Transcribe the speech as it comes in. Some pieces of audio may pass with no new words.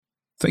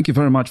Thank you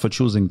very much for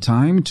choosing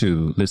time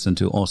to listen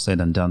to All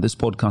Said and Done. This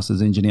podcast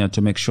is engineered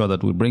to make sure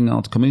that we bring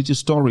out community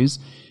stories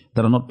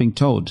that are not being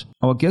told.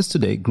 Our guest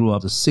today grew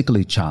up as a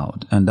sickly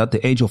child, and at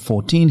the age of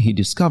 14, he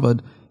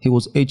discovered he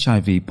was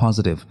HIV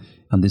positive.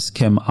 And this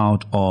came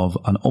out of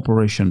an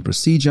operation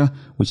procedure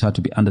which had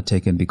to be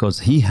undertaken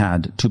because he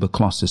had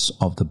tuberculosis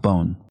of the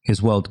bone.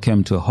 His world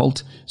came to a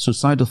halt.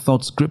 Suicidal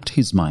thoughts gripped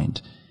his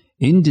mind.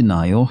 In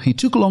denial, he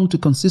took long to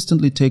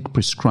consistently take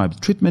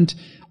prescribed treatment,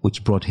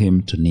 which brought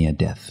him to near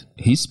death.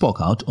 He spoke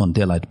out on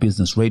Daylight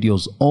Business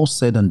Radio's All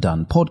Said and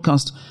Done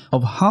podcast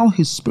of how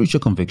his spiritual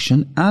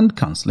conviction and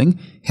counseling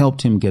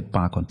helped him get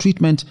back on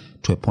treatment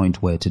to a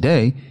point where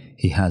today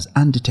he has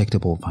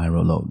undetectable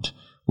viral load.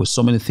 With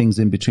so many things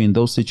in between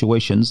those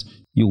situations,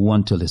 you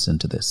want to listen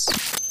to this.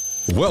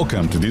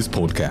 Welcome to this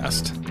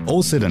podcast.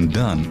 All Said and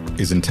Done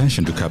is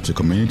intention to capture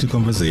community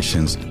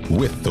conversations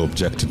with the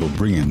objective of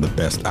bringing the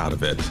best out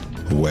of it.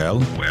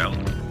 Well,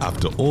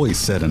 after all is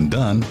said and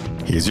done,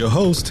 here's your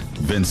host,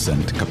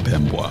 Vincent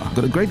Kapembwa.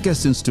 Got a great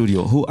guest in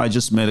studio who I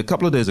just met a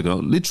couple of days ago.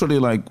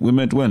 Literally, we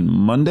met when?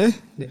 Monday?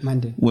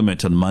 Monday. We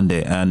met on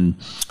Monday, and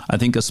I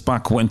think a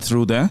spark went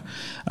through there.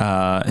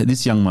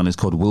 This young man is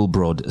called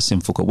Wilbroad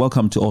Simfukwe.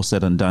 Welcome to All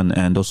Said and Done,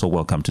 and also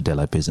welcome to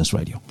Daylight Business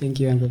Radio.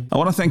 Thank you, Andrew. I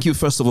want to thank you,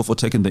 first of all, for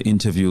taking the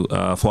interview.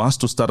 For us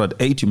to start at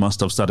 8, you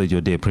must have started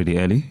your day pretty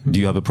early. Do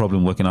you have a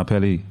problem waking up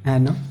early?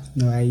 No,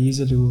 I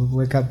usually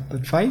wake up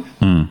at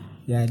 5.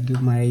 Yeah, I do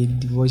my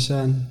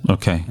devotion.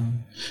 Okay.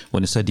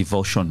 When you say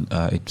devotion,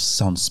 it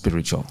sounds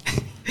spiritual.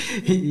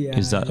 Yeah.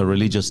 Is that a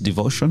religious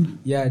devotion?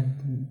 Yeah,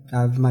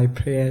 I have my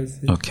prayers.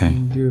 Okay.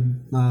 And do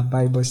my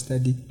Bible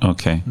study.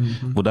 Okay.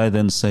 Would I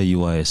then say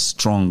you are a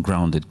strong,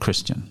 grounded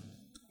Christian?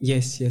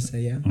 Yes, I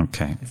am.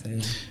 Okay. Yes, I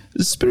am.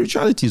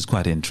 Spirituality is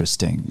quite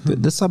interesting.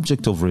 The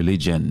subject of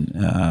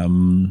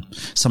religion,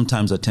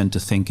 sometimes I tend to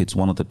think it's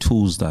one of the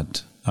tools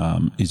that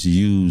is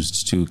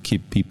used to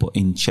keep people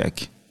in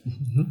check.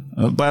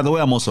 By the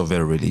way, I'm also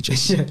very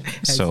religious,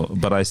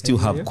 but I still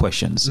have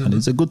questions, and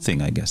it's a good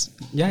thing, I guess.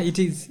 Yeah, it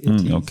is.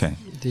 Okay.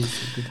 It is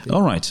a good thing.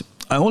 All right.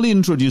 I only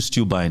introduced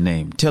you by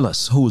name. Tell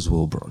us, who is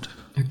Wilbroad?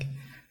 Okay.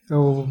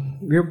 So,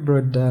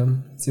 Wilbroad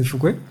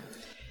Simfukwe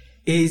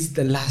is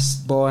the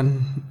last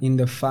born in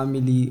the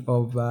family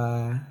of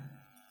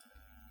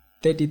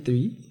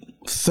 33.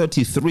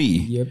 33?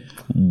 Yep.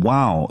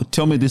 Wow.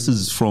 Tell me this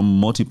is from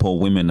multiple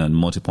women and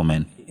multiple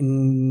men.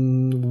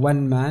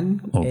 One man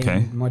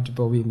and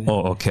multiple women.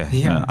 Oh, okay.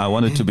 Yeah. I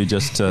wanted to be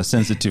just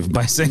sensitive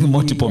by saying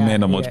multiple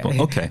men and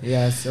multiple. Okay.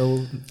 Yeah,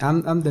 so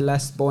I'm the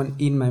last born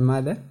in my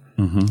mother,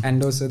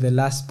 and also the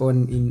last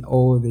born in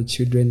all the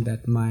children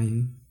that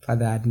my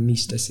father had,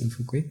 Mr.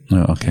 Simfukwe.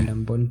 Oh, okay. And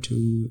I'm born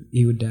to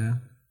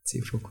Hilda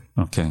Simfukwe.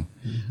 Okay.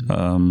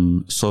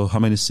 So how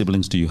many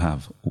siblings do you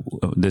have?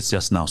 Let's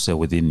just now say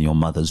within your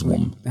mother's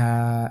womb.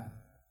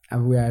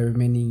 We are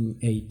remaining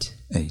 8.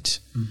 8.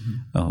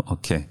 Oh,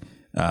 okay.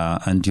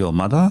 And your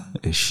mother,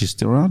 is she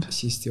still around?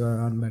 She's still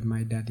around, but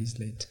my dad is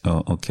late.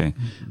 Oh, okay.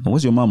 And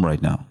where's your mom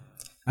right now?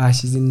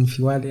 She's in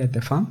Fiwale at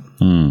the farm.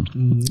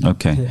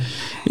 Okay. Yeah.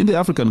 In the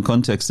African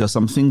context, there are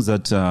some things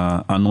that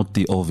are not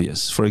the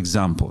obvious. For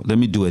example, let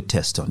me do a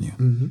test on you.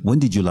 When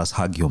did you last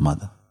hug your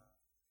mother?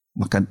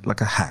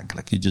 Like a hug,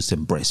 like you just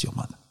embrace your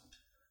mother.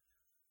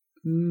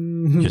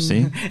 You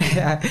see?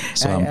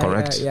 So I'm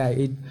correct?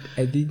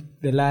 I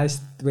did the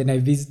last, when I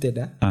visited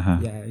her.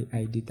 Yeah,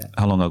 I did that.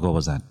 How long ago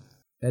was that?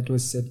 That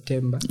was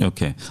September.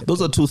 Okay. Those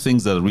are two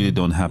things that really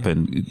don't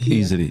happen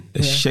easily.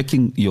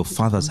 Shaking your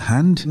father's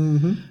hand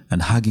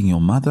and hugging your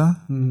mother.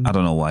 I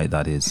don't know why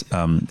that is.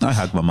 I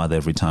hug my mother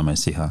every time I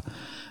see her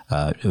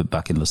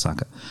back in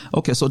Lusaka.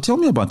 Okay, so tell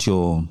me about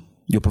your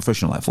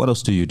professional life. What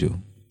else do you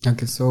do?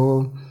 Okay,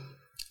 so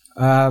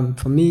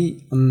for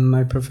me,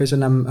 my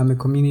profession, I'm a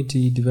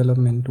community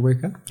development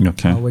worker.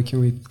 Okay. Working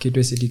with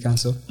Kitwe City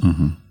Council.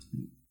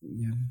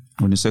 Yeah.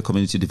 When you say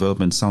community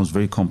development, sounds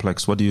very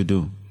complex. What do you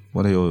do?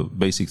 What are your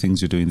basic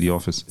things you do in the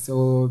office?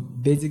 So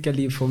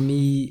basically for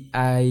me,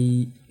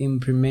 I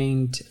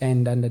implement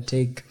and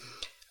undertake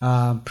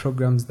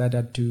programs that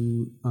are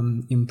to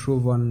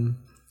improve on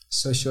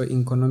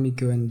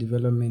socio-economic and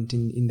development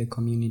in the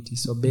community.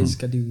 So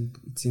basically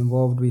it's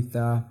involved with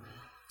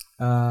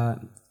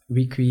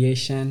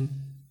recreation,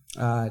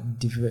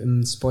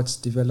 sports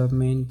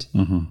development,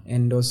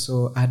 and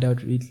also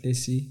adult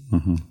literacy.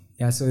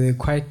 Yeah, so there are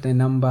quite a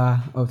number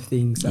of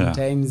things.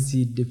 Sometimes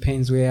it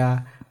depends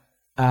where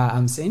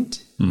I'm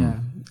sent. Yeah,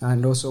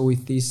 and also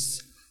with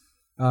this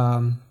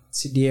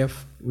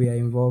CDF, we are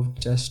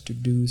involved just to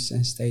do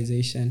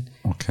sensitization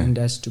and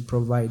just to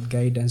provide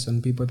guidance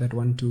on people that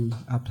want to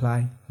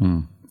apply.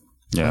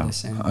 Yeah,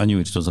 I knew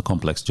it was a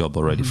complex job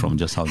already from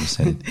just how you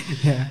said it.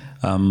 Yeah.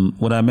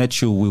 When I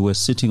met you, we were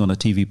sitting on a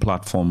TV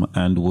platform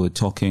and we were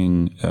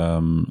talking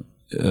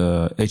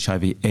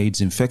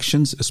HIV/AIDS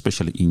infections,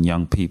 especially in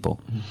young people.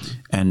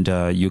 And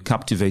you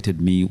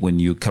captivated me when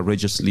you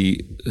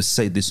courageously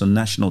said this on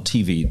national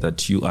TV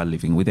that you are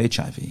living with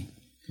HIV.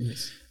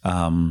 Yes.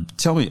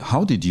 Tell me,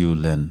 how did you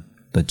learn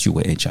that you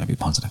were HIV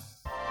positive?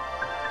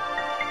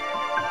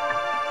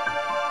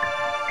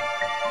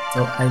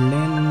 So I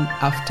learned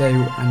after I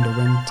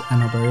underwent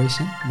an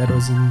operation. That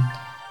was in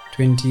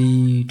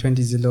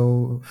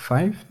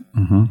 2005.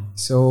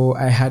 So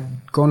I had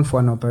gone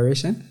for an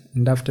operation,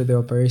 and after the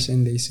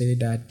operation, they said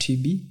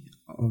TB.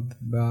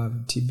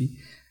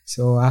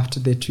 So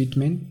after the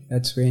treatment,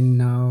 that's when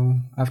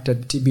after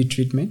the TB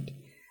treatment,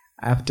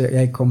 after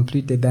I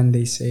completed, then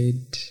they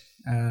said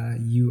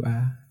you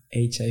are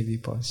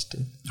HIV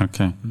positive.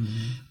 Okay.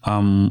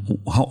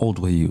 How old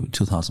were you?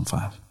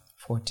 2005.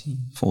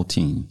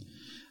 14.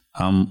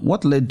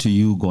 What led to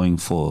you going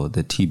for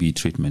the TB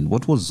treatment?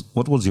 What was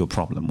your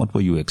problem? What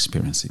were you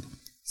experiencing?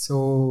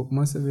 So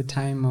most of the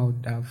time I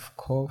would have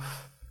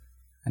cough,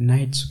 a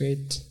night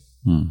sweat,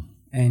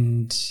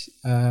 and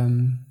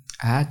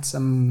I had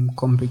some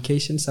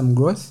complications, some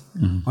growth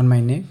on my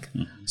neck.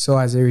 So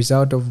as a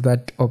result of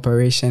that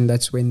operation,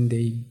 that's when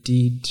they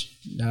did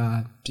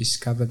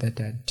discover that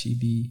I had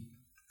TB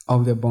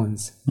of the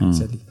bones,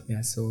 actually.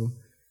 Yeah, so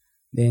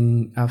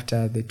then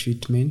after the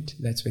treatment,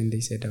 that's when they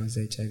said I was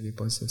HIV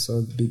positive.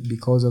 So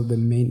because of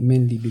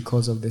mainly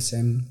because of the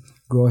same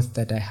growth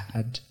that I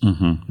had.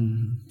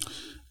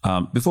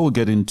 Before we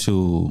get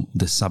into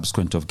the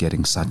subsequent of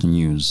getting such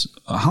news,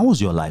 how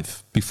was your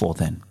life before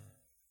then?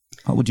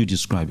 How would you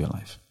describe your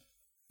life?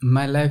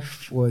 My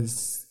life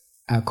was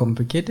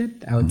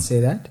complicated, I would say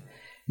that,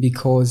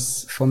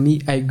 because for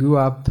me, I grew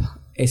up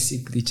a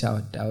sickly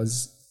child. I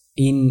was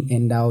in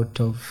and out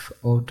of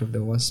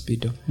the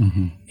hospital,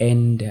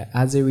 and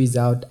as a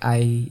result,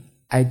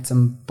 at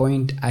some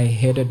point I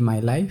hated my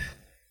life,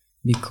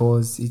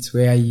 because it's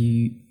where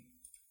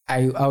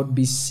I would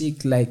be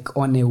sick like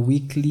on a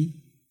weekly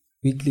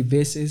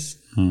basis,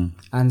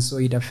 and so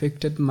it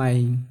affected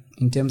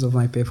in terms of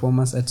my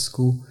performance at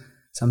school.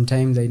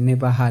 Sometimes I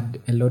never had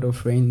a lot of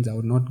friends. I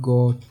would not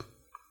go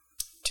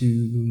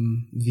to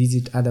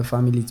visit other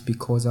families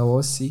because I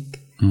was sick,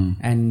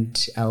 and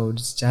I would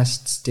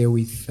just stay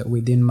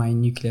within my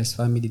nucleus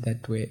family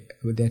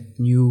that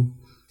knew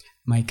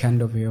my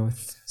kind of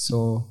health.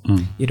 So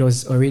it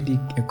was already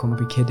a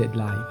complicated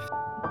life.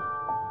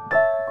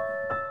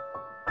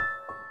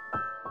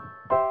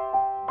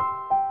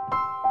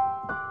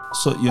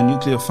 So your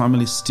nuclear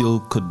family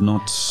still could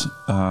not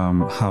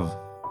have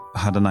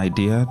had an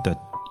idea that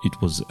it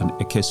was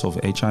a case of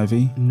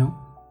HIV? No.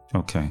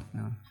 Okay.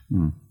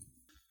 No.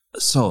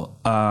 So,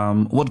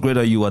 what grade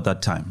are you at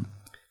that time?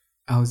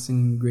 I was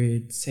in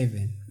grade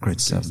 7. Grade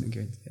 7.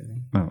 Grade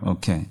 7. Oh,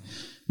 okay.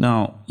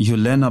 Now, you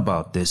learn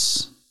about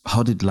this.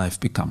 How did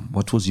life become?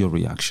 What was your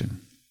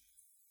reaction?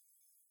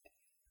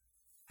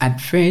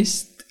 At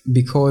first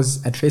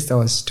I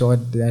was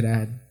told that I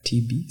had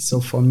TB.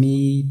 So for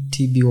me,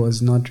 TB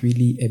was not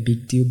really a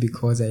big deal,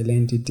 because I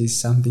learned it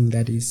is something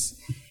that is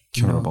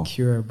curable.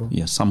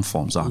 Yeah, some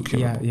forms are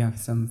curable. Yeah,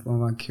 some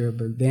forms are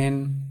curable.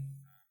 Then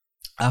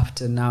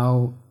after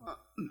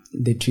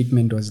the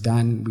treatment was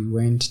done, we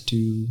went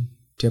to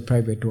a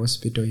private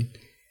hospital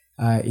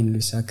in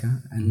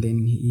Lusaka, and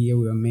then here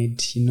we were made,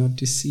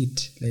 to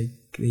sit. Like,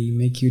 they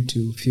make you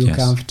to feel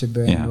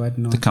comfortable and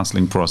whatnot. The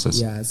counseling process.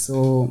 Yeah,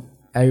 so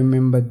I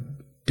remember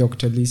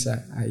Dr.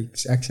 Lisa. I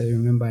actually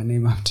remember her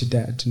name up to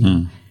that.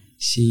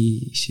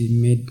 She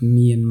made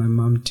me and my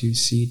mom to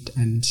sit,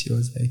 and she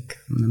was like,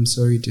 I'm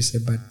sorry to say,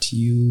 but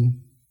you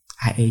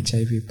are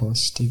HIV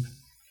positive.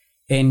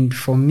 And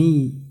for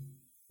me,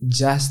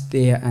 just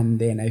there and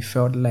then, I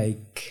felt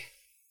like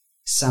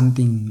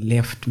something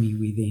left me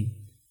within.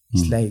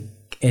 It's like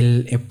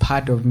a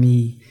part of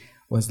me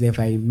was left.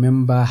 I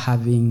remember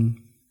having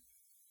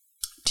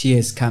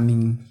tears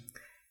coming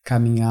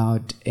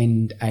out,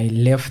 and I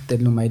left the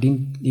room. I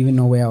didn't even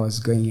know where I was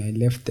going. I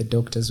left the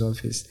doctor's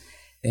office.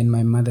 Then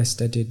my mother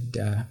started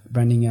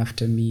running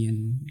after me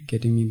and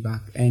getting me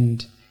back.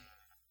 And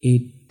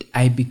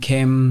I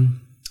became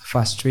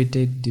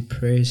frustrated,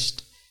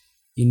 depressed.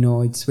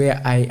 It's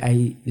where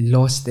I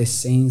lost the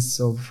sense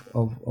of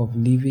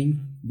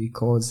living,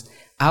 because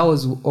I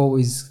was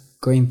always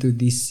going through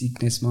this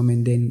sickness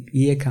moment. Then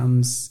here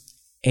comes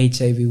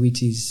HIV,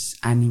 which is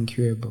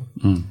unincurable.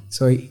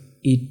 So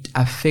it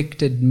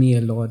affected me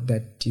a lot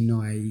that,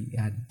 I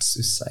had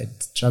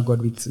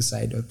struggled with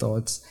suicidal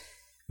thoughts.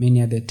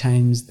 Many other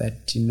times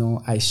that,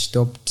 I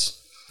stopped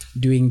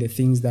doing the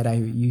things that I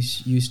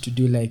used to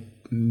do, like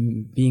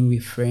being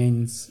with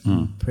friends,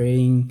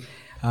 praying,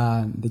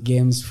 the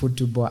games,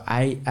 football.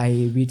 I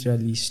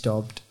literally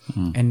stopped.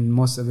 And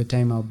most of the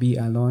time I'll be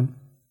alone.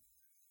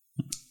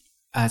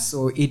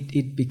 So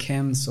it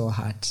became so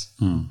hard.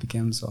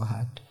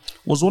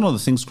 Was one of the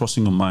things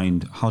crossing your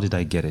mind, how did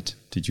I get it?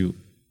 Did you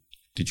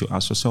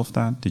ask yourself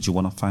that? Did you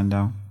want to find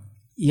out?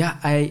 Yeah,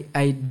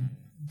 I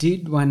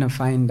did want to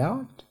find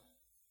out.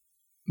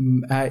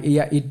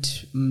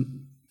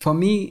 For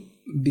me,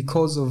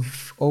 because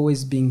of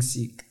always being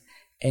sick,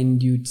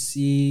 and you'd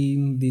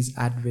see this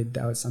advert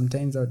out,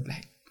 sometimes I would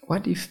like,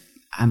 what if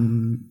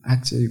I'm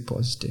actually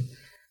positive?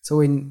 So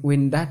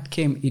when that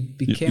came, it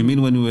became... You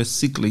mean when you were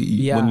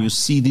sickly, when you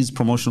see these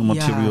promotional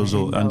materials,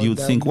 and you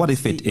think, what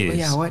if it is?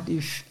 Yeah, what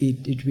if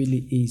it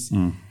really is?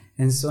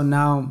 And so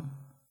now,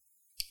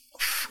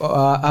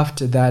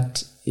 after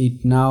that,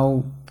 it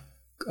now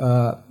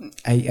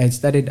I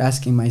started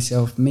asking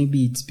myself,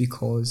 maybe it's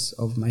because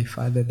of my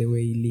father, the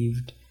way he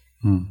lived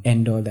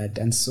and all that.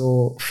 And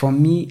so for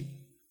me,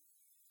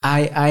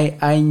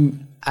 I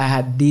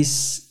had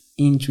this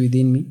inch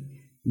within me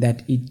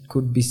that it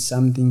could be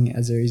something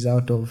as a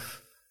result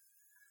of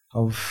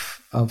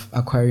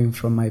acquiring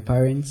from my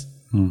parents.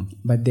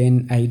 But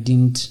then I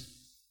didn't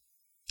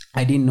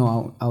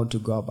know how to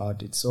go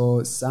about it.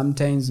 So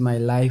sometimes my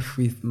life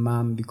with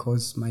mom,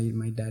 because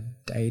my dad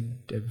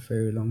died a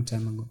very long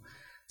time ago.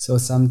 So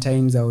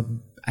sometimes my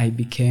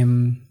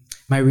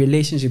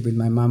relationship with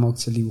my mom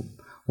actually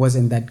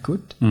wasn't that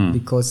good,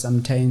 because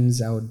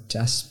sometimes I would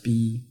just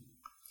be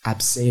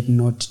upset,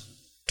 not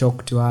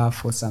talk to her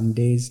for some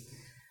days.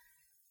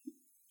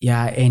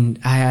 Yeah, and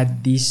I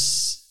had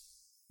this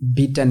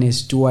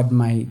bitterness toward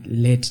my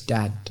late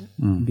dad,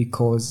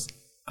 because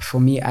for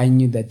me, I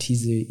knew that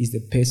he's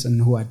the person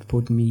who had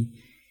put me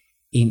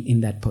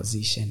in that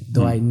position.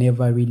 Though I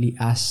never really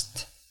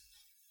asked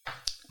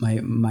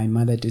my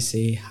mother to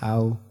say,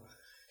 how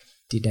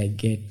did I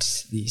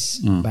get this?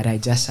 But I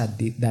just had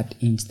that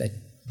inch that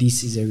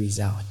this is a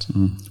result.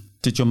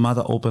 Did your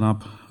mother open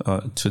up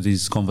to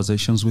these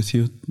conversations with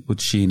you? Would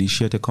she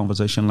initiate a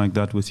conversation like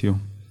that with you?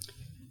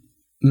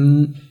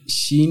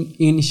 She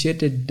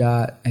initiated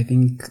that. I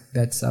think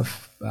that's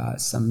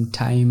some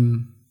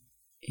time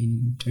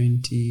in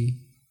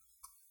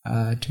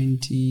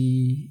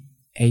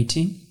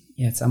 2018.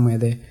 Yeah, somewhere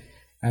there.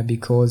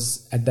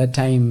 Because at that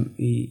time,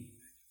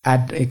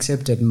 I'd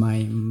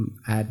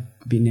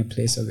been a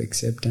place of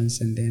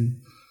acceptance, and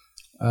then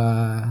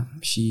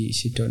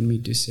she told me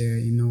to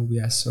say,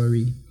 we are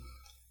sorry.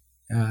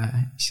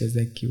 She was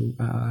like,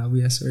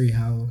 we are sorry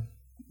how,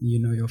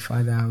 your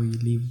father, how he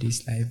lived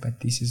his life, but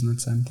this is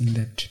not something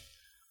that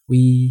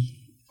we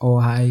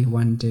or I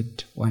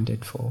wanted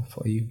for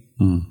you.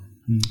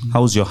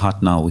 How's your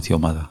heart now with your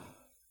mother?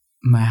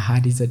 My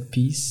heart is at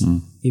peace,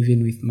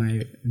 even with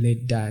my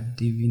late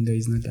dad, even though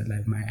he's not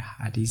alive. My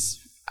heart is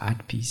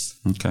at peace.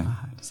 Okay.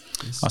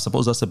 I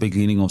suppose that's the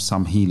beginning of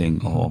some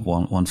healing of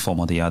one form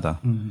or the other.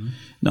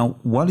 Now,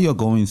 while you're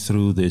going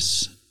through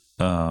this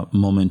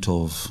moment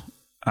of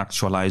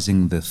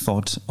actualizing the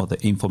thought or the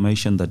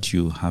information that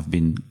you have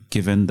been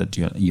given that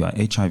you are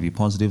HIV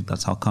positive,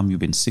 that's how come you've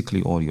been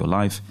sickly all your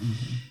life.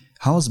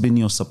 How has been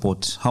your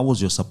support? How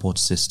was your support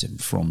system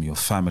from your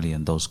family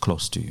and those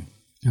close to you?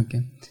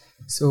 Okay.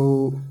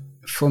 So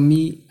for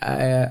me,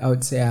 I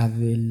would say I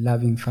have a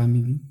loving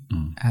family.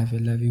 I have a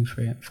loving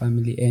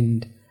family,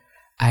 and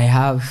I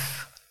have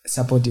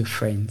supportive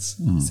friends.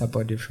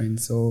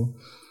 So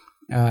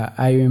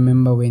I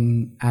remember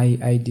when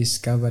I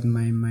discovered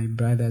my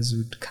brothers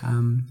would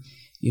come,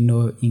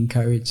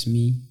 encourage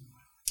me,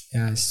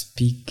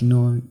 speak,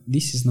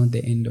 this is not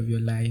the end of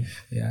your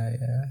life.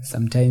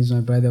 Sometimes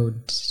my brother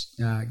would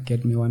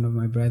get me, one of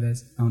my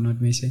brothers, I will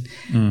not mention,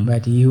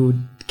 but he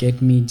would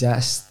get me,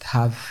 just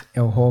have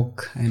a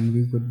walk, and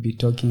we would be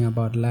talking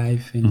about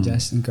life and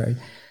just encourage.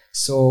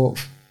 So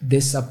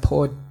the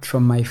support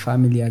from my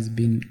family has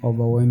been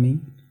overwhelming,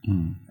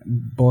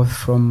 both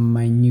from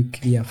my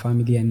nuclear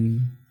family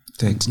and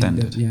the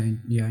extended,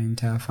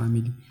 entire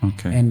family.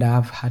 Okay. And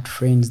I've had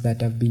friends that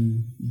have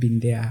been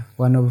there.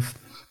 One of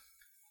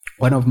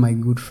my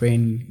good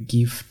friend,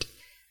 Gift,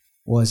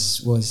 was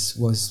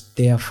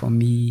there for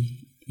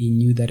me. He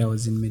knew that I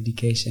was in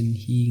medication.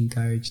 He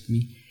encouraged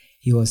me.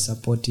 He was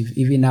supportive.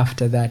 Even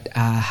after that,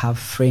 I have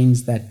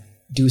friends that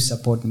do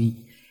support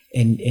me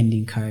and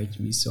encourage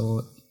me.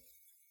 So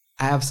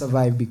I have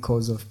survived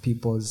because of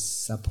people's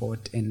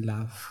support and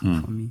love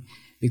for me.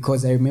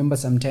 Because I remember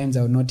sometimes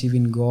I would not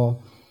even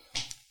go.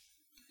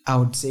 I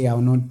would say I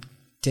will not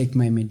take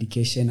my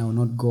medication. I will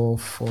not go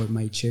for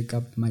my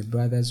checkup. My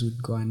brothers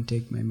would go and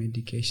take my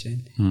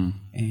medication.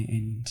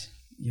 And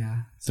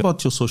yeah. So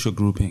about your social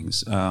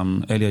groupings,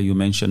 earlier you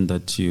mentioned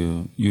that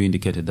you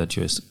indicated that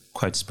you're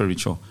quite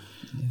spiritual.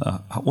 Yeah.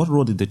 What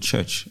role did the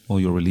church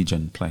or your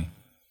religion play?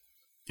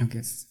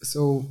 Okay,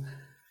 so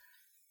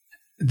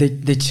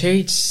the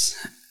church,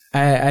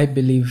 I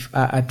believe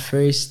at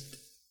first,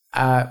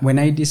 when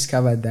I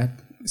discovered that,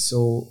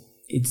 so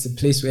it's a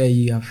place where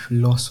you have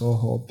lost all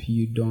hope.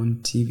 You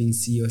don't even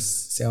see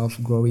yourself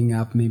growing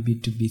up, maybe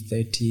to be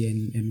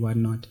 30 and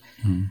whatnot.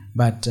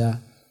 But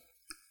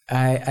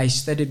I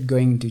started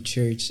going to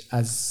church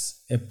as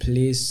a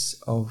place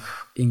of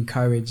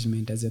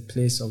encouragement, as a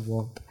place of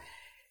hope.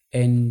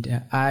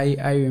 And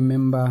I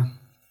remember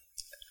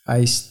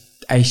I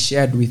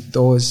shared with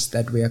those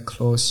that were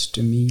close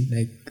to me,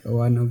 like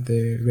one of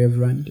the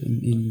reverend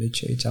in the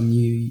church. I'm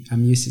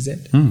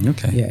UCZ.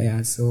 Okay.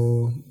 Yeah.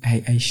 So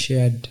I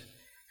shared,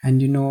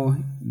 and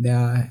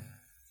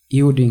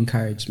he would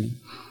encourage me.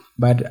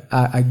 But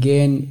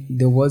again,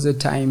 there was a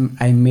time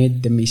I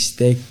made the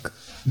mistake,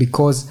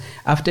 because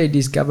after I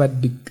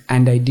discovered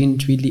and I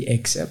didn't really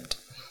accept,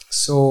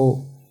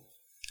 so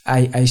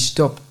I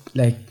stopped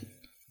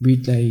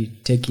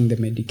taking the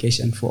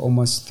medication for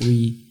almost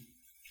 3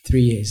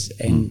 years,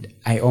 and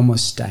I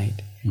almost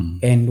died.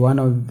 And one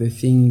of the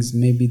things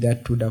maybe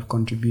that would have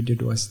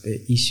contributed was the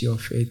issue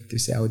of faith, to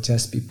say I'll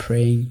just be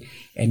praying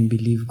and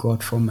believe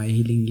God for my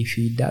healing. If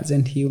He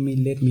doesn't heal me,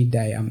 let me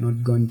die. I'm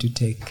not going to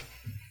take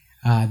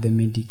the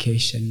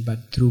medication.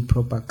 But through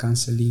proper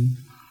counseling,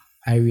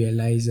 I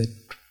realized that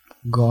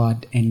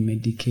God and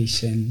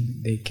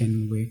medication, they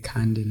can work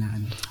hand in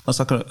hand.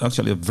 That's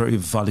actually a very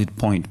valid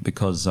point,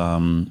 because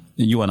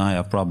you and I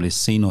have probably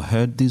seen or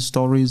heard these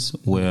stories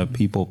where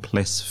people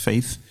place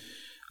faith,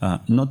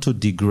 not to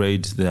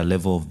degrade their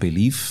level of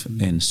belief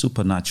in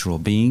supernatural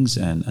beings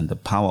and the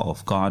power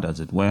of God,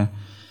 as it were,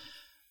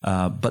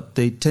 but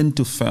they tend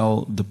to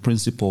fail the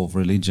principle of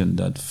religion,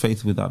 that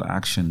faith without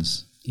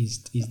actions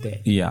is there.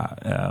 Yeah,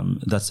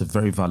 that's a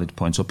very valid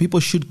point. So people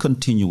should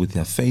continue with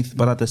their faith,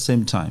 but at the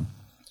same time,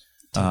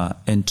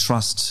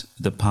 entrust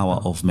the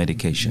power of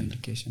medication.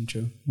 Medication,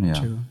 true. Yeah.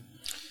 True.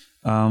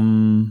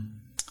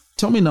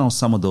 Tell me now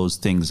some of those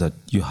things that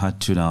you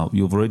had to now.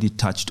 You've already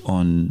touched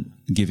on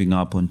giving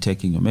up on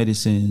taking your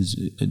medicines,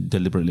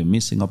 deliberately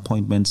missing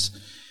appointments.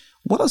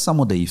 What are some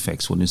of the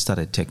effects when you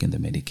started taking the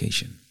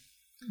medication?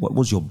 What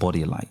was your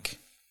body like?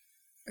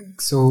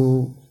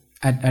 So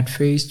at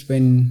first,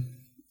 when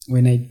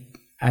I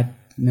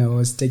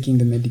was taking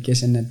the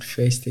medication, at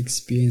first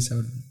experience, I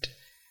would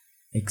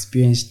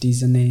experience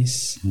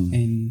dizziness,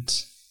 and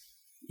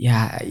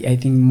I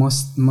think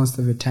most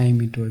of the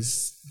time it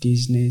was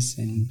dizziness,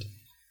 and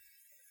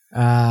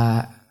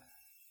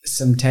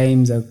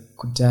sometimes I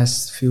could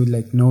just feel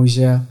like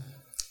nausea,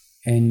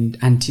 and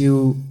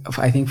until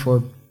I think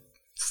for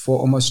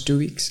almost 2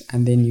 weeks,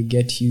 and then you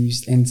get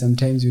used, and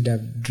sometimes you'd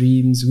have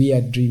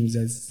weird dreams,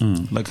 as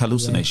like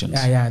hallucinations.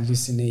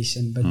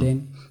 Hallucination. But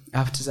then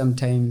after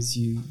sometimes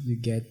you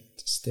get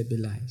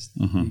stabilized.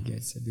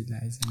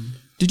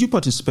 Did you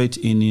participate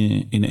in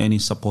any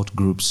support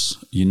groups?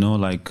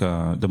 Like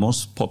the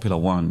most popular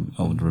one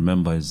I would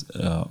remember is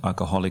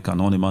Alcoholic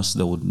Anonymous.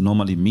 They would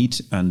normally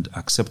meet and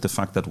accept the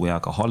fact that we're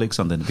alcoholics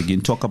and then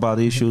begin talk about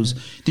issues.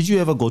 Did you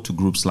ever go to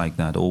groups like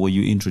that, or were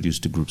you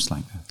introduced to groups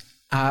like that?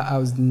 I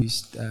was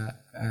introduced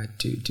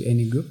to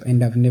any group,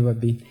 and I've never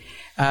been.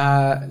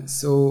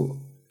 So,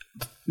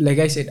 like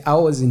I said, I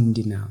was in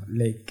denial.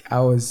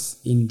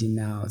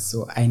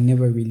 So I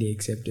never really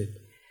accepted.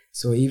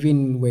 So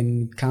even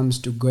when it comes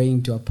to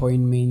going to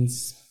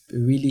appointments,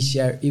 really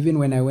share, even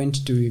when I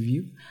went to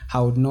review, I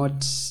would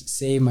not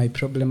say my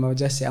problem. I would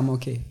just say, I'm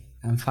okay,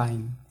 I'm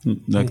fine.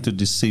 To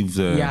deceive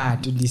the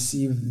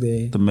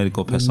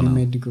medical personnel. The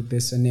medical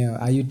personnel.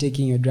 Are you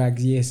taking your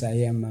drugs? Yes, I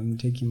am. I'm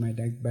taking my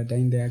drugs. But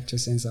in the actual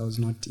sense, I was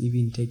not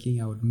even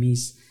taking. I would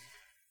miss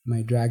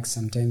my drugs.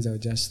 Sometimes I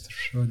would just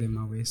throw them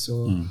away.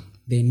 So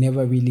they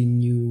never really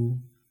knew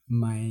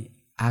my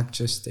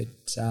actual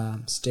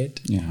state,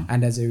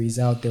 and as a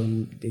result, they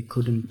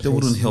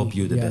wouldn't help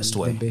you the best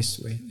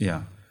way.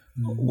 Yeah.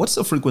 What's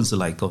the frequency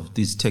like of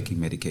these taking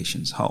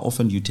medications? How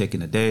often do you take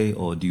in a day,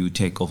 or do you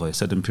take over a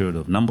certain period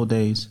of number of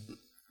days?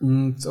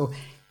 So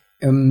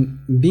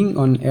being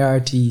on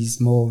ART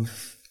is more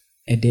of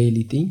a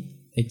daily thing,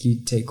 like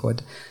you take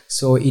what.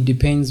 So it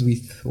depends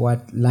with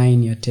what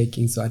line you're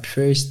taking. So at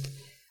first,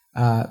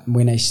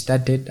 when I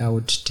started, I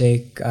would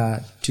take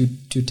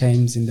two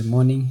times in the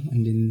morning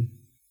and in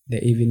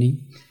the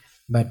evening.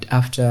 But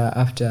after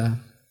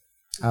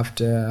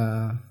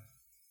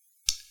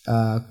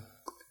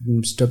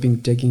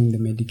stopping taking the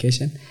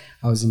medication,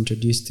 I was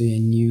introduced to a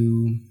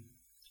new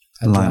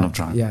line of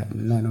drug. Yeah,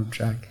 line of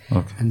drug.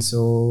 Okay. And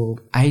so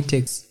I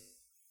take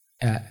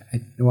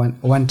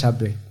one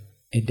tablet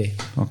a day.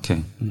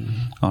 Okay.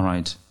 All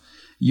right.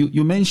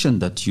 You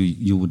mentioned that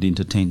you would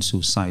entertain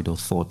suicidal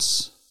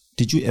thoughts.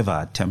 Did you ever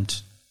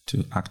attempt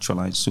to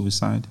actualize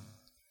suicide?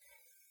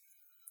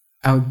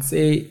 I would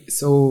say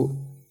so,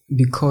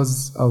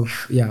 because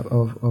of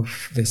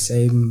the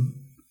same.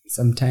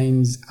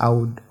 Sometimes I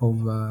would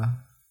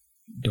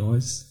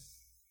overdose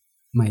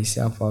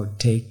myself. I would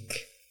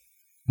take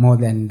more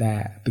than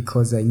that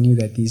because I knew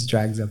that these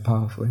drugs are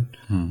powerful.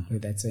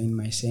 That's in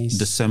my sense.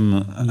 The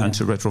same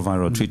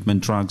antiretroviral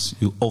treatment drugs,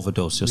 you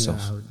overdose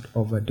yourself. Yeah, I would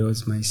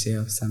overdose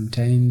myself.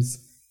 Sometimes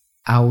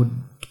I would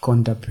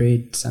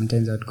contemplate.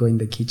 Sometimes I would go in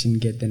the kitchen,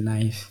 get the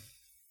knife.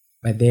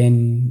 But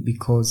then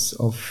because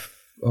of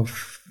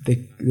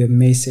the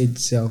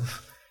message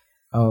of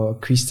our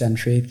Christian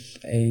faith,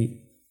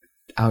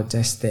 I'll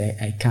just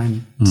I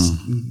can't.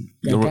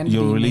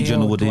 Your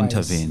religion would twice.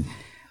 Intervene.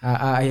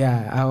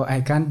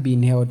 I can't be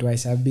in hell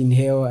twice. I've been in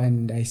hell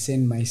and I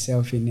send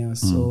myself in hell.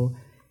 So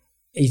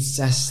it's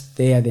just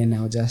there. Then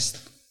I'll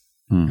just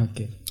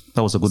okay.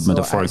 That was a good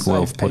metaphoric way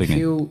of putting it. I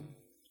feel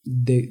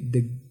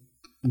the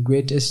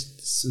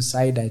greatest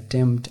suicide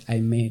attempt I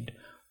made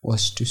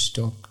was to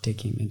stop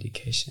taking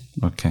medication.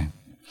 Okay.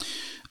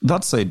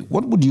 That said,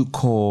 what would you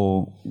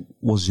call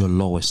was your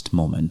lowest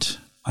moment?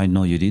 I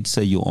know you did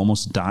say you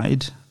almost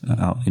died.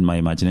 In my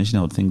imagination,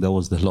 I would think that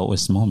was the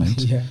lowest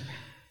moment. Yeah.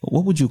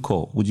 What would you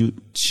call? Would you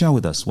share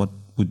with us what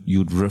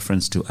you'd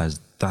reference to as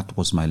that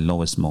was my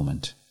lowest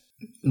moment?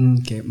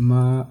 Okay.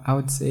 I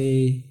would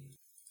say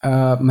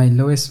my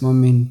lowest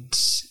moment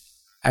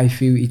I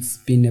feel it's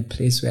been a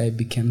place where I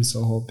became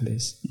so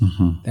hopeless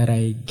that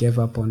I gave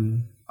up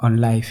on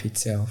life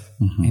itself,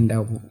 and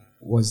I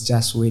was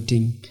just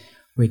waiting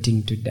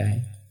to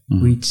die,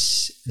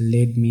 which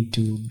led me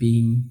to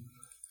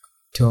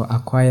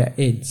acquire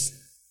AIDS.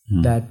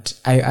 That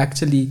I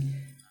actually,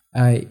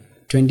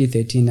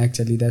 2013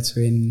 actually, that's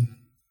when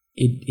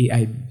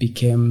I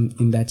became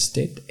in that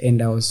state,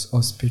 and I was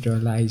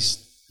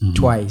hospitalized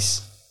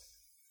twice,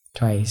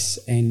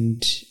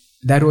 and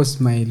that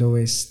was my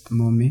lowest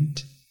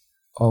moment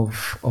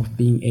of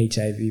being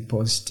HIV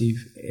positive.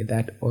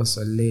 That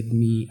also led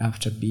me,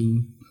 after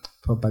being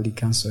properly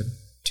counseled,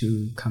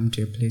 to come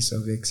to a place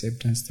of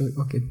acceptance. So,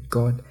 okay,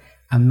 God,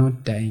 I'm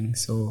not dying,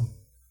 so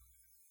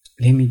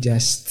let me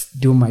just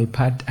do my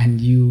part,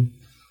 and you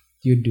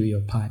do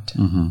your part.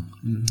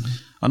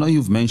 I know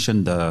you've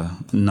mentioned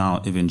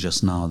now, even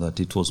just now, that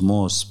it was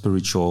more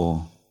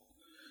spiritual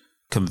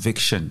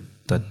conviction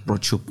that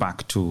brought you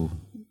back to,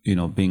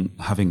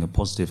 having a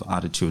positive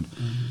attitude.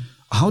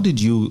 How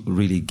did you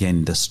really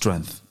gain the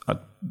strength?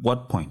 At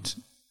what point?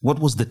 What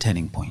was the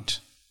turning point?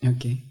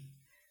 Okay,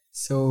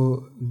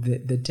 so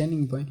the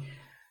turning point.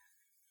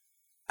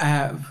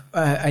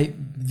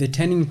 The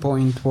turning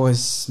point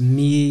was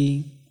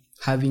me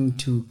having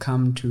to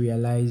come to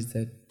realize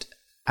that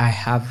I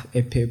have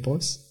a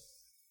purpose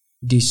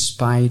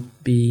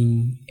despite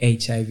being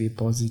HIV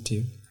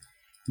positive.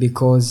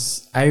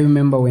 Because I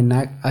remember when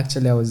I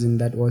was in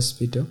that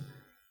hospital,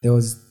 there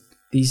was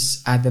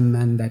this other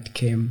man that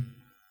came,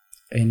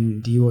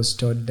 and he was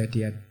told that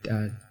he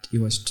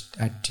was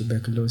at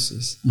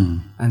tuberculosis.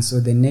 And so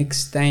the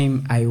next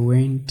time I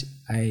went,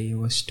 I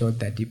was told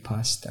that he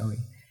passed away.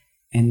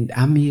 And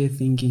I'm here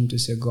thinking to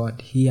say,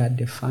 God, he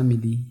had a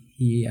family,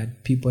 he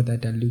had people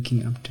that are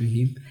looking up to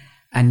him.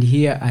 And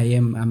here I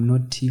am, I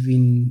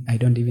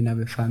don't even have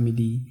a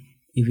family.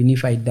 Even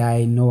if I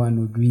die, no one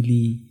would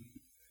really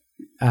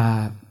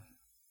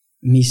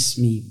miss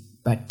me.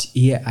 But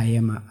here I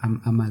am,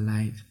 I'm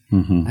alive.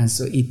 And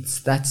so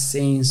it's that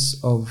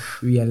sense of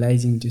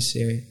realizing to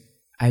say,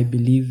 I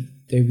believe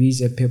there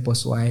is a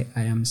purpose why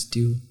I am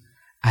still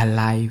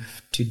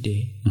alive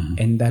today.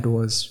 And that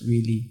was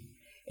really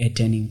a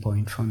turning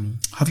point for me.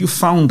 Have you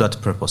found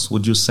that purpose?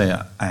 Would you say,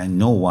 I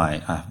know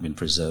why I have been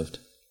preserved?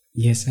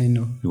 Yes, I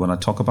know. You want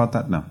to talk about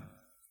that now?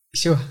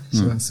 Sure.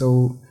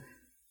 So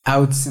I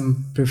would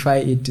simplify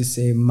it to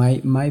say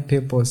my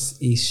purpose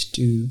is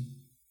to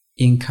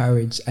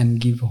encourage and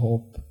give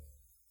hope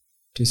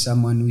to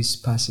someone who is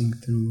passing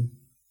through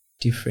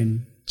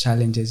different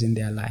challenges in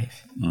their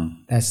life.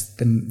 That's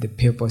the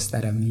purpose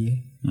that I'm here,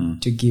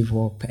 to give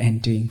hope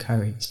and to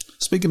encourage.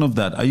 Speaking of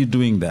that, are you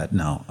doing that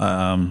now?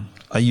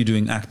 Are you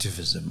doing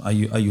activism? Are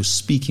you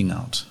speaking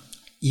out?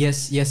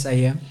 Yes, I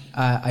am.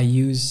 I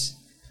use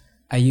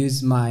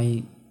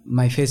my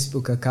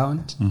Facebook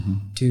account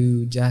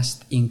to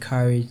just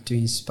encourage, to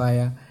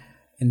inspire.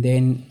 And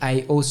then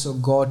I also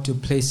go to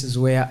places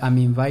where I'm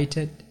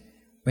invited.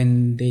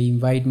 When they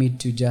invite me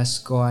to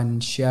just go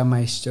and share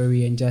my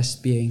story and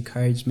just be an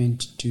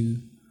encouragement to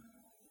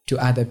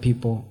other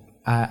people,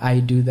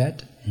 I do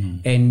that.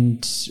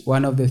 And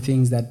one of the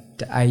things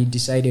that I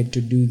decided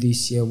to do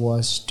this year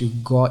was to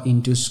go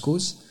into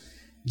schools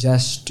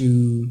just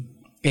to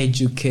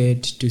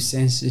educate, to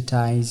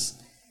sensitize,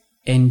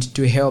 and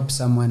to help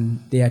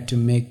someone there to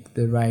make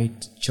the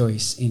right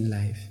choice in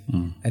life.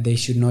 They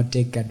should not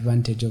take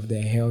advantage of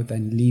their health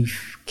and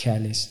live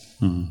careless.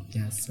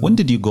 When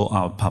did you go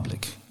out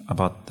public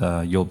about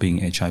your being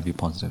HIV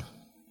positive?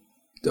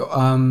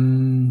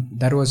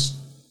 That was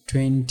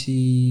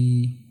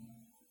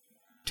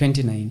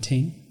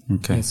 2019.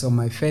 Okay. So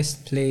my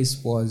first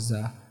place was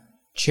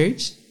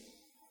church.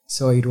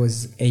 So it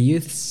was a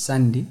youth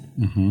Sunday.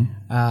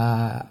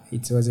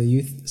 It was a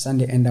youth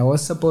Sunday, and I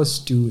was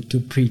supposed to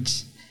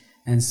preach.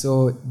 And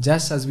so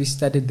just as we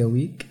started the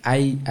week,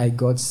 I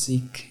got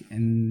sick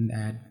and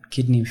had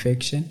kidney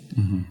infection.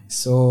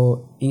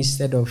 So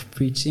instead of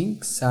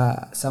preaching,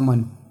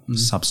 someone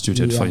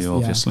substituted for you,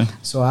 obviously.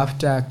 So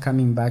after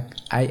coming back,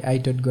 I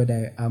told God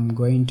I'm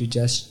going to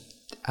just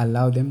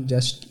allow them,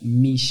 just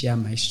me share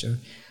my story.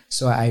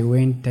 So I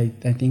went,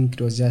 I think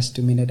it was just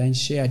 2 minutes, and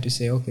shared to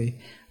say, okay,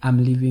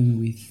 I'm living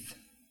with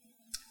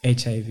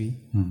HIV.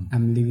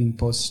 I'm living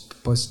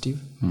positive.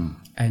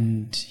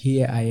 And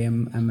here I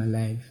am, I'm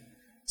alive.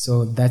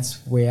 So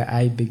that's where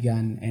I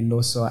began. And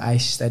also I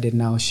started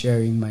now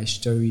sharing my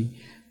story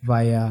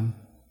via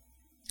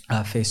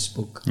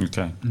Facebook.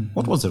 Okay.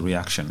 What was the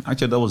reaction?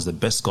 Actually, that was the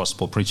best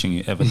gospel preaching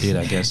you ever did,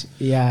 I guess.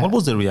 Yeah. What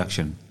was the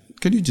reaction?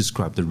 Can you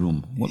describe the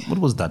room? What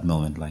was that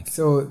moment like?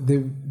 So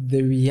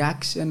the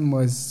reaction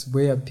was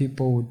where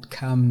people would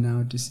come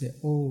now to say,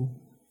 oh,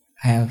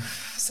 I have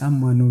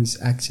someone who is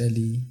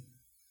actually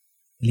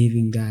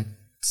living that.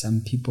 Some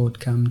people would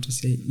come to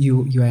say,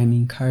 you are an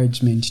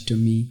encouragement to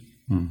me.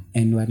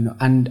 And whatnot.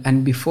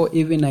 And before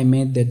even I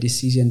made the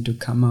decision to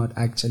come out,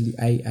 actually,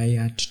 I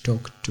had to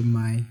talk to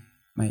my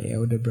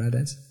elder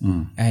brothers.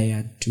 I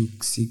had to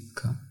seek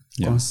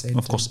consent.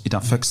 Of course, it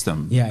affects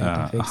them. Yeah,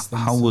 it affects them.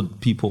 How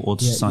would people or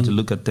society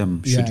look at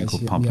them should you go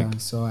public? Yeah.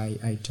 So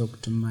I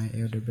talked to my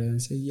elder brother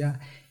and said,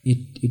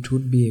 it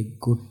would be a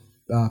good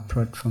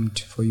platform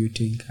for you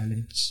to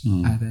encourage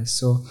others.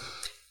 So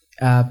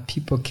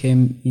people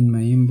came in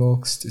my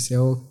inbox to say,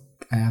 oh,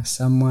 I have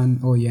someone,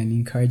 oh, you're an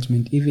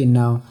encouragement. Even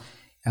now,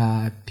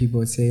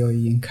 people say, oh,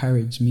 you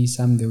encourage me.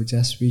 Some, they'll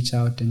just reach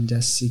out and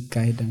just seek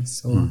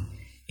guidance. So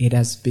it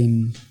has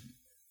been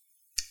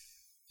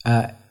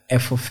a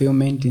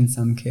fulfillment in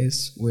some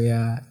case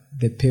where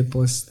the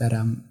purpose that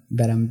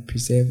I'm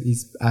preserved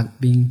is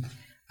being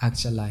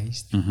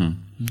actualized.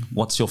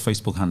 What's your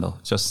Facebook handle?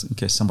 Just in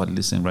case somebody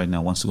listening right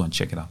now wants to go and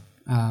check it out.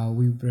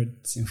 Wilbroad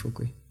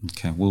Simfukwe.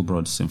 Okay,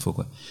 Wilbroad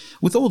Simfukwe.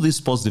 With all this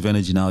positive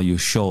energy now you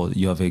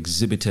have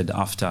exhibited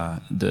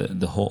after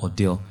the whole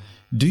ordeal,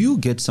 do you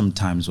get some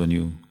times when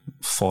you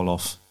fall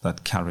off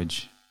that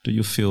carriage? Do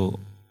you feel,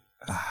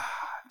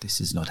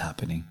 this is not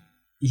happening?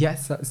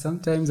 Yes,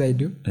 sometimes I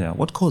do. Yeah,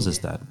 what causes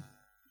that?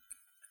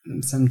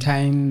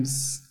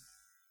 Sometimes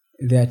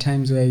there are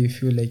times where you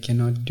feel like you're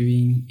not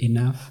doing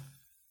enough.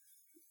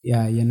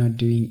 Yeah, you're not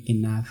doing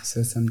enough.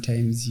 So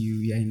sometimes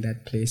you are in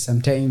that place.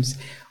 Sometimes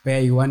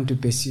where you want to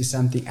pursue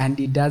something and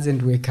it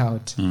doesn't work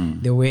out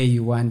the way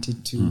you want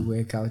it to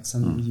work out.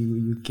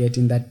 You get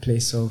in that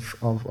place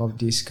of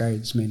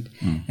discouragement.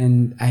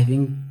 And I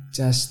think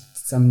just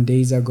some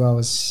days ago I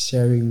was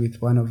sharing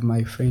with one of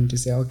my friends to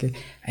say, okay,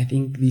 I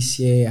think this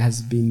year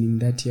has been in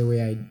that year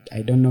where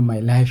I don't know,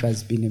 my life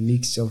has been a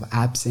mix of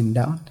ups and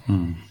downs.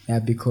 Yeah,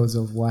 because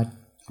of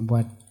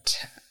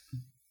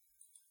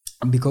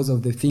because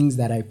of the things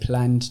that I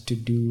planned to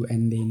do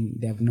and then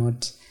they have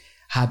not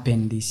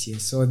happened this year.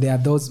 So there are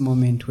those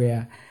moments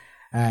where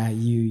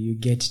you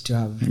get to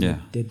have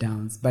the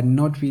downs, but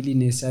not really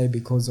necessarily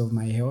because of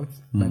my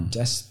health, but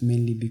just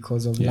mainly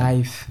because of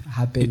life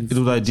happens. It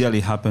would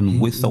ideally happen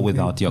with or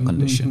without your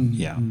condition.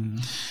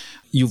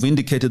 You've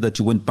indicated that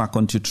you went back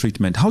onto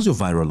treatment. How's your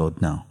viral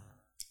load now?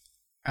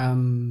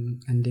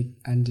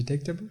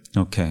 Undetectable.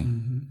 Okay.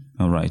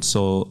 All right.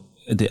 So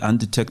the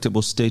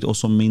undetectable state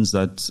also means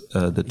that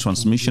the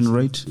transmission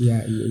rate?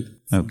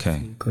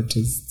 Okay. It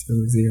is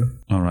still 0.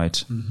 All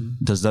right.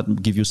 Does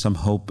that give you some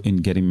hope in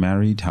getting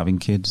married, having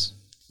kids?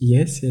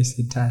 Yes,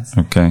 it does.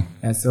 Okay.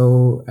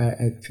 So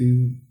I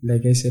feel,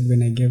 like I said,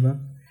 when I gave up,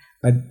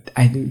 but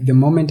I think the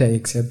moment I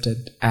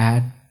accepted, I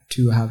had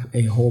to have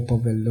a hope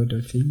of a lot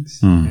of things,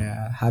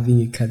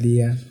 having a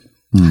career,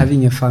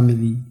 having a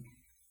family,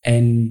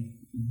 and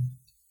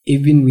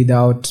even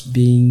without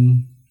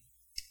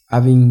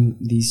having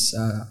this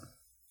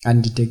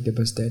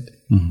undetectable state.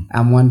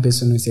 I'm one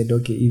person who said,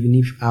 okay, even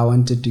if I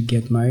wanted to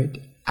get married,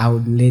 I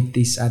would let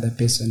this other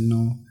person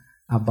know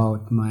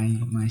about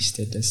my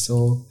status.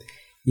 So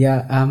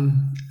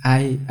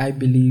I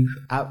believe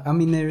I'm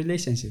in a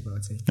relationship, I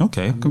would say.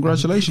 Okay,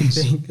 congratulations.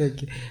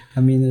 Okay.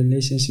 I'm in a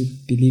relationship,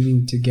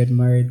 believing to get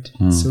married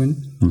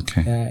soon.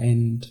 Okay.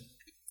 And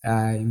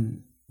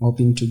I'm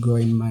hoping to grow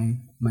in my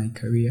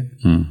career.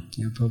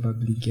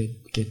 Probably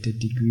get a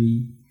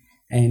degree.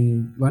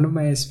 And one of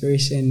my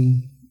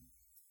aspirations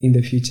in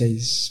the future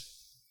is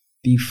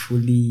be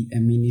fully a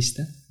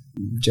minister,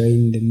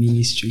 join the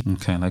ministry.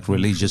 Okay, like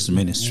religious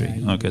ministry.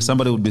 Okay,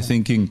 somebody would be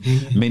thinking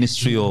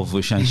ministry of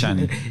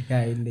Shanshani.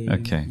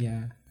 Okay.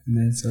 Yeah.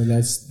 So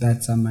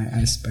that's my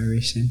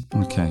aspiration.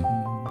 Okay.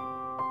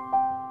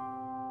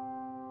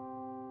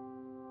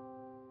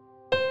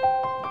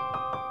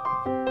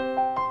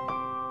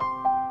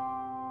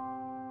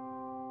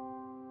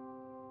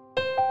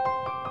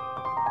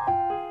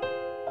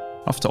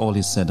 After all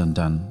is said and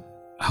done,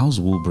 how's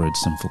Wilbroad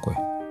Simfukwe?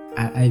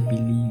 I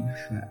believe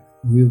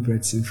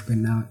Wilbroad Simfukwe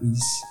now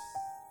is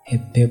a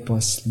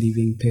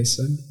purpose-living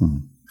person,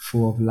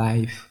 full of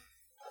life,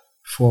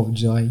 full of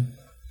joy,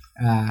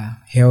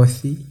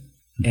 healthy,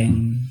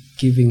 and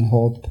giving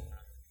hope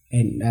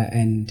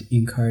and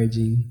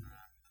encouraging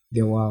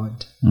the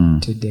world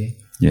today.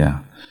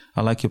 Yeah,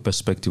 I like your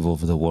perspective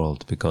of the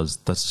world because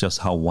that's just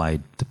how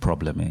wide the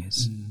problem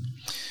is.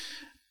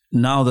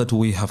 Now that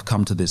we have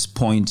come to this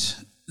point,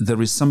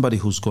 there is somebody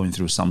who's going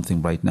through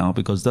something right now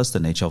because that's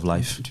the nature of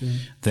life.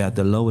 They're at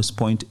the lowest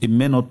point. It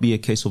may not be a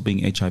case of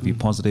being HIV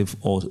positive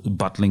or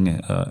battling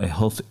a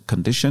health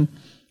condition,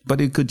 but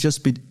it could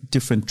just be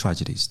different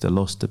tragedies. They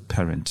lost a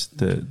parent,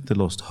 they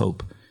lost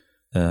hope,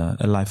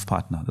 a life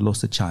partner, they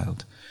lost a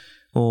child,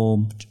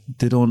 or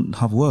they don't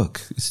have work.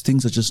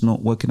 Things are just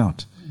not working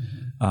out.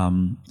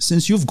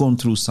 Since you've gone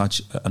through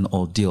such an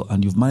ordeal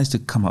and you've managed to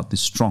come out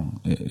this strong,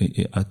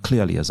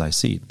 clearly as I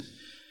see it,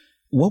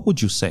 what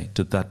would you say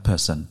to that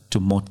person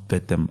to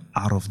motivate them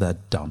out of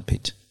that down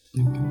pit?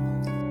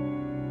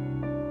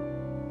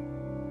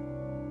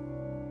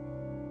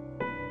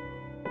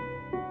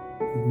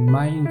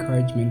 My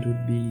encouragement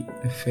would be,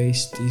 the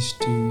first is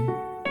to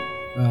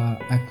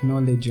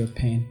acknowledge your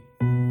pain.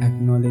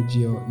 Acknowledge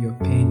your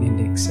pain and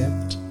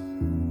accept.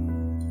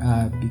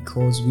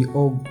 Because we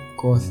all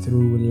go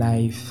through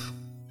life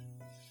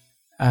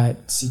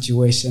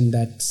situation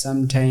that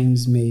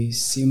sometimes may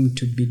seem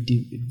to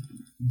be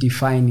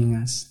defining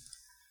us.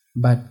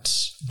 but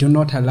do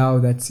not allow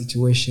that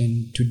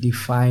situation to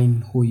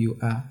define who you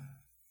are.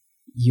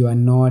 You are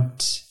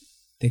not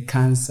the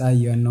cancer,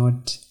 you are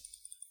not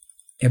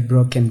a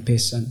broken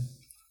person.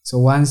 So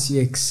once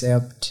you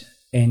accept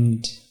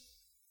and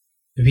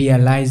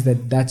realize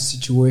that that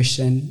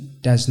situation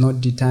does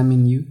not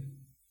determine you,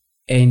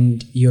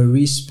 and your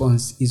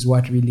response is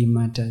what really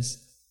matters.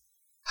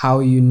 How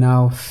you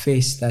now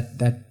face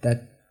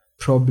that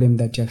problem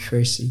that you're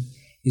facing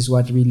is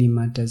what really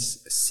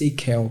matters.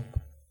 Seek help.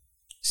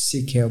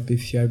 Seek help.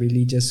 If you're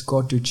religious,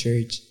 go to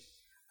church.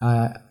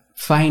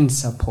 Find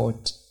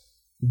support.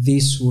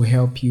 This will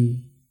help you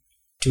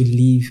to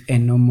live a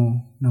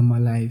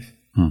normal life.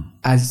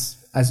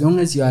 As long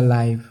as you're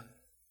alive,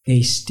 there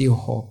is still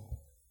hope.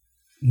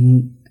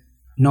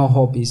 No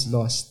hope is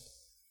lost.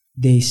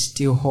 There is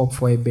still hope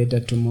for a better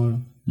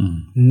tomorrow.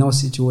 No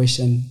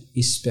situation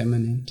is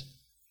permanent.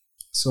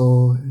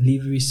 So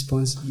live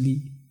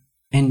responsibly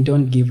and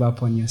don't give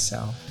up on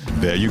yourself.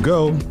 There you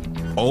go.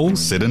 All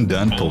Said and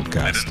Done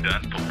podcast.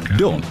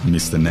 Don't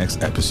miss the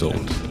next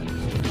episode.